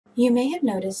You may have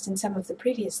noticed in some of the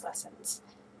previous lessons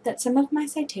that some of my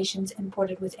citations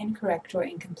imported with incorrect or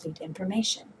incomplete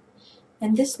information.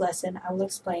 In this lesson, I will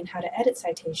explain how to edit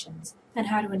citations and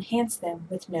how to enhance them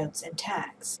with notes and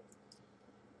tags.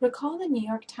 Recall the New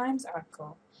York Times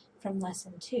article from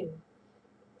Lesson 2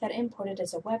 that imported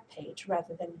as a web page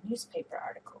rather than a newspaper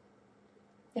article.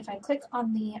 If I click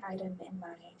on the item in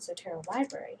my Zotero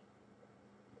library,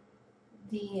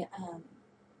 the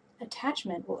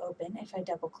attachment will open if I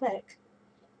double-click,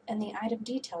 and the item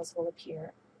details will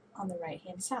appear on the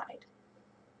right-hand side.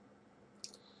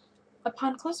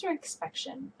 Upon closer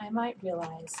inspection, I might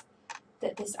realize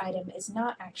that this item is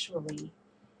not actually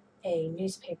a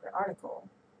newspaper article,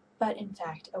 but in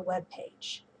fact a web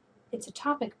page. It's a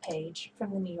topic page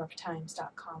from the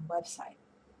NewYorkTimes.com website.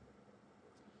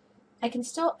 I can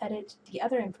still edit the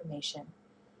other information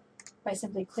by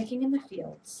simply clicking in the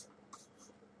fields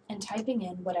and typing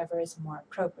in whatever is more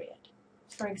appropriate.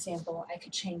 For example, I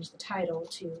could change the title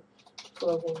to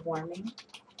Global Warming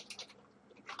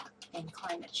and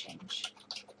Climate Change.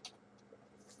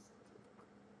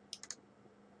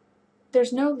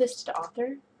 There's no listed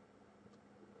author,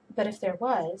 but if there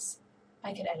was,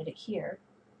 I could edit it here.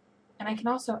 And I can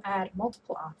also add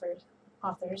multiple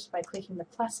authors by clicking the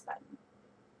plus button.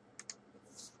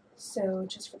 So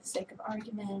just for the sake of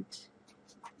argument,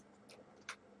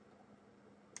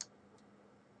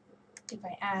 if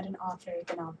I add an author,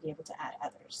 then I'll be able to add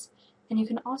others. And you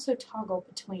can also toggle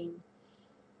between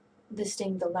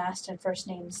listing the last and first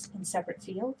names in separate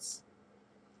fields,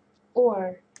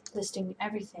 or listing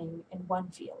everything in one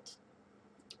field.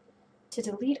 To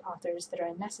delete authors that are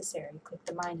unnecessary, click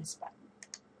the minus button.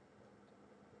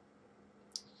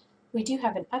 We do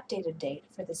have an updated date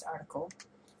for this article,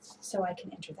 so I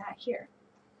can enter that here.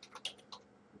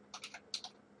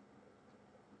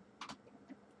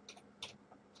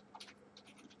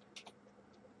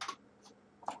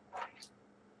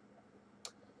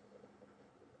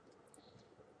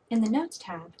 In the Notes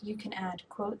tab, you can add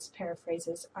quotes,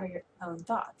 paraphrases, or your own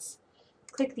thoughts.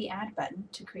 Click the Add button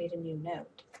to create a new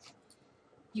note.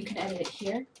 You can edit it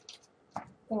here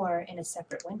or in a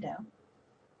separate window.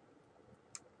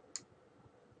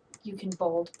 You can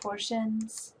bold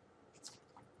portions,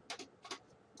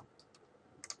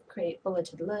 create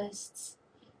bulleted lists,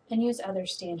 and use other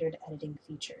standard editing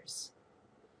features.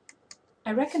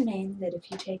 I recommend that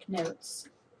if you take notes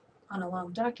on a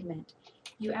long document,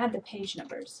 you add the page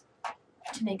numbers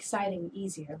to make citing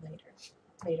easier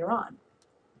later on.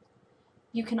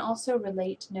 You can also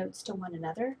relate notes to one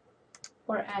another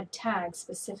or add tags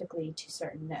specifically to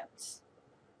certain notes.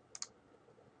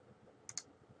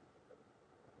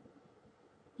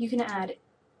 You can add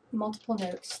multiple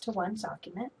notes to one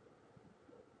document.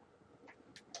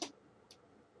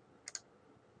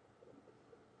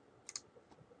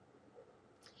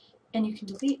 And you can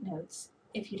delete notes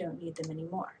if you don't need them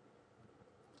anymore.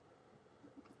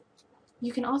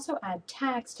 You can also add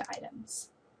tags to items,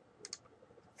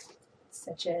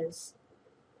 such as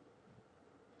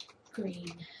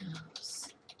greenhouse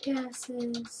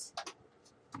gases,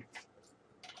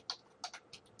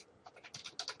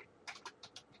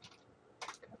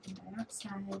 carbon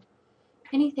dioxide,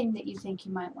 anything that you think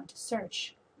you might want to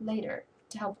search later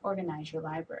to help organize your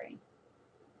library.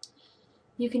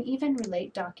 You can even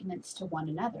relate documents to one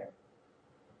another.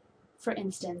 For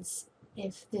instance,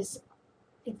 if this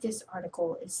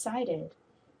article is cited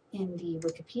in the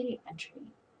Wikipedia entry,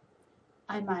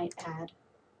 I might add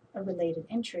a related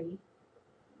entry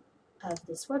of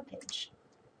this webpage.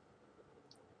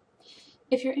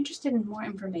 If you're interested in more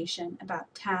information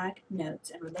about tag, notes,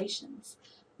 and relations,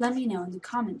 let me know in the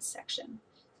comments section.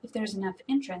 If there's enough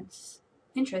interest,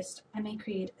 I may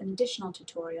create an additional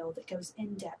tutorial that goes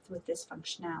in depth with this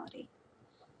functionality.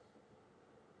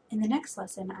 In the next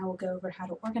lesson, I will go over how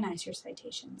to organize your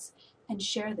citations and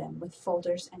share them with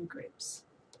folders and groups.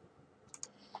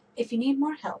 If you need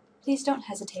more help, please don't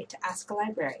hesitate to ask a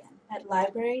librarian at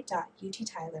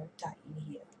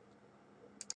library.uttyler.edu.